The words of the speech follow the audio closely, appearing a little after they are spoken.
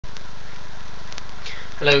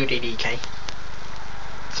Hello DDK,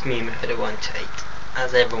 it's me Method128,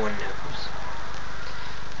 as everyone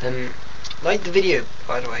knows. Like the video,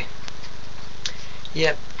 by the way.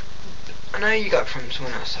 Yep, I know you got it from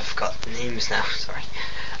someone else, I forgot the names now, sorry.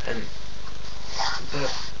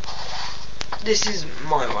 But this is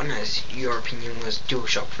my one, as your opinion was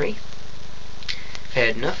DualShock 3. Fair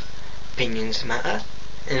enough, opinions matter,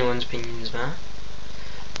 anyone's opinions matter.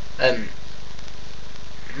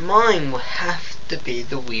 Mine will have to be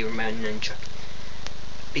the Wii Remote Nunchuck,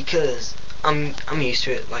 because I'm used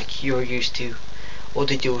to it like you're used to all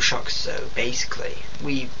the DualShocks, so basically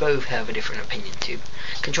we both have a different opinion to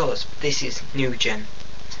controllers. This is new gen,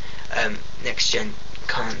 next gen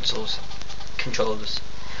consoles, controllers.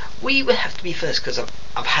 Wii would have to be first because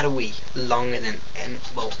I've had a Wii longer than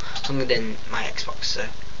my Xbox, so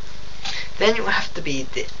then it would have to be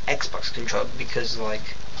the Xbox controller, because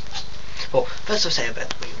like, well, first I'll say about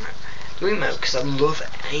the Wii Remote. The Wii Remote, because I love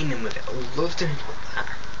aiming with it, I love doing all that.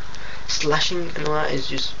 Slashing and all that is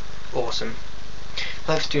just awesome.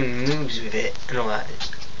 I love doing moves with it and all that.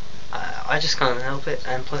 I just can't help it,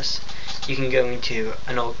 and plus you can go into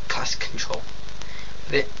an old classic control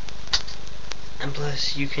with it, and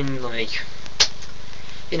plus you can, like,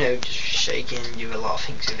 you know, just shake and do a lot of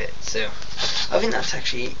things with it, so I think that's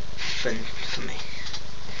actually fun for me.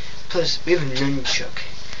 Plus with a nunchuck,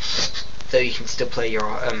 though you can still play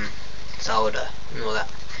your Zelda and all that,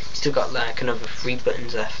 you still got like another 3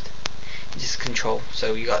 buttons left. Just control,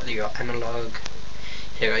 so you got your analog,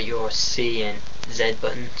 you got your C and Z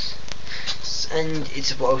buttons, and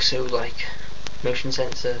it's also like motion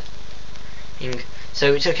sensor thing,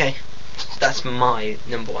 so it's okay. That's my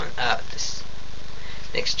number one this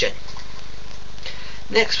next gen.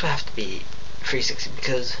 Next will have to be 360,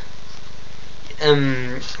 because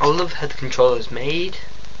I love how the controller is made.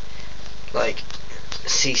 Like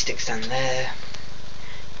C sticks down there,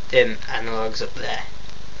 analogs up there.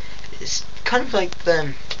 It's kind of like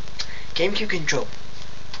the GameCube control,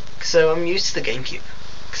 so I'm used to the GameCube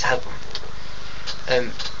because I have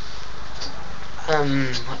one.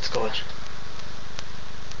 What's it called?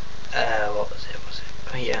 What was it?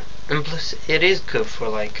 Oh yeah, and plus it is good for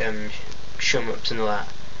like shoot 'em ups and all that,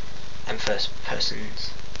 and first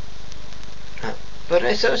persons. But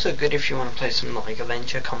it's also good if you want to play some like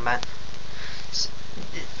adventure combat.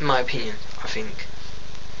 In my opinion, I think.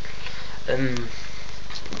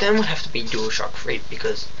 Then would have to be DualShock 3,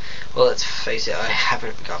 because, well, let's face it, I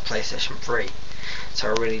haven't got PlayStation 3, so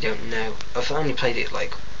I really don't know. I've only played it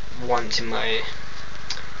like once in my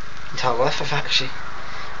entire life.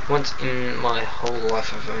 Once in my whole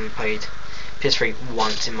life I've only played PS3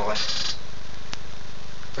 once in my life.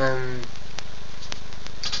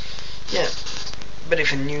 Yeah, but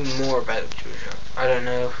if I knew more about DualShock, I don't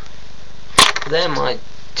know. They're my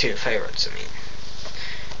two favourites. I mean,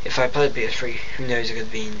 if I played PS3, who knows, it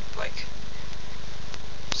could be in, like,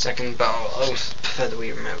 second, but I always prefer the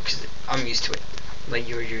Wii Remote because I'm used to it, like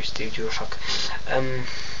you're used to DualShock.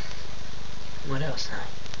 What else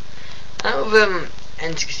now? Out of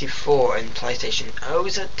N64 and PlayStation, I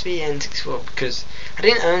always had to be N64 because I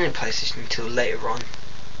didn't own a PlayStation until later on.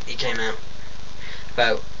 It came out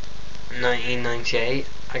about 1998.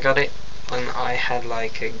 I got it when I had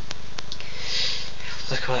like a,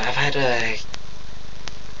 what's it called? I've had a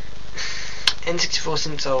N64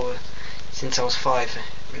 since I was 5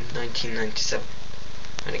 in 1997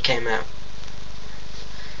 when it came out.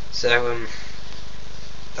 So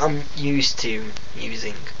I'm used to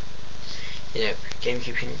using, you know,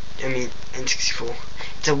 GameCube. N64.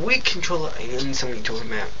 It's a weak controller. I understand what you're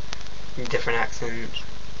talking about. Different accents,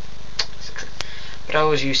 etc. But I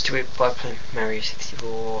was used to it by playing Mario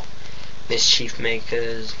 64, Mischief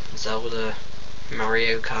Makers, Zelda,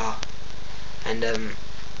 Mario Kart, and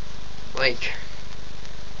like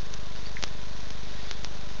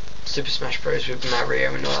Super Smash Bros with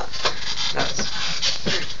Mario and all that. That's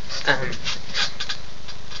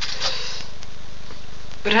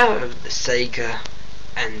but how about the Sega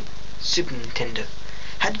and Super Nintendo?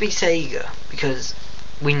 Had to be Sega because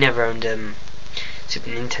we never owned Super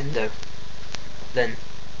Nintendo then,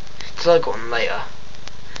 till I got one later.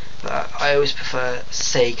 But I always prefer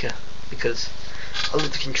Sega because I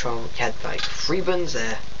love the control. You had like 3 buttons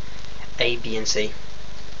there, A, B and C.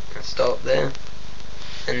 Let's start there.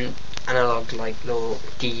 And analog, like little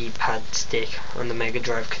D-pad stick on the Mega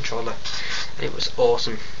Drive controller. And it was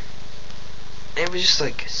awesome. And it was just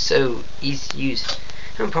like so easy to use.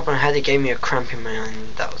 The only problem I had, it gave me a cramp in my hand,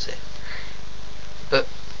 and that was it. But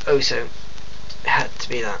also, it had to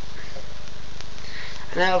be that.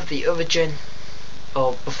 And out of the other gen,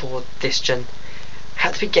 or before this gen,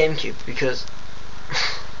 had to be GameCube, because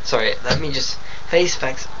sorry, let me just face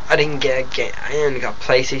facts. I didn't get a game. I only got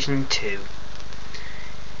PlayStation 2.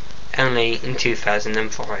 Only in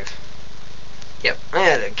 2005. Yep, I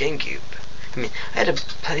had a GameCube. I had a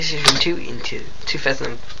PlayStation 2 in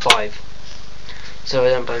 2005. So I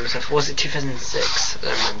don't blame myself. Was it 2006? I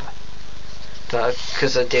don't remember. But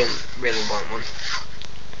because I didn't really want one.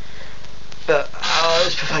 But I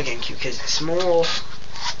always prefer GameCube because it's small,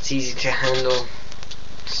 it's easy to handle.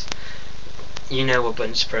 You know what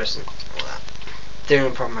buttons to press and all that. The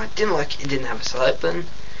only problem I didn't like, it didn't have a select button.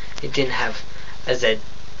 It didn't have a Z,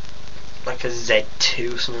 like a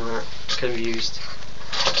Z2 or something like that. Could have used.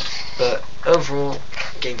 But overall,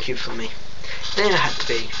 GameCube for me. Then it had to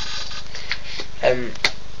be.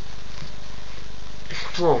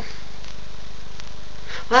 Well,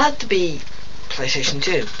 it had to be PlayStation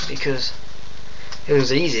 2 because it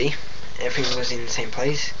was easy. Everything was in the same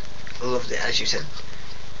place. I loved it, as you said.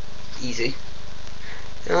 Easy.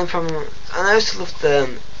 The only problem, and I also loved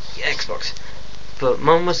the Xbox, but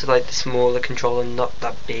mine was like the smaller controller, not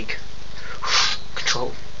that big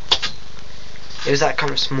control. It was that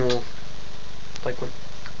kind of small, like one.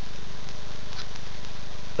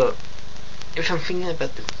 But if I'm thinking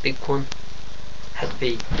about the big one, had to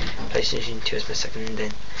be PlayStation 2 as my second, and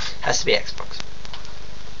then has to be Xbox.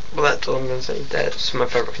 Well, that's all I'm gonna say. That's my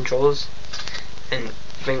favourite controllers and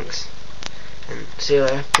things. And see you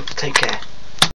later. People take care.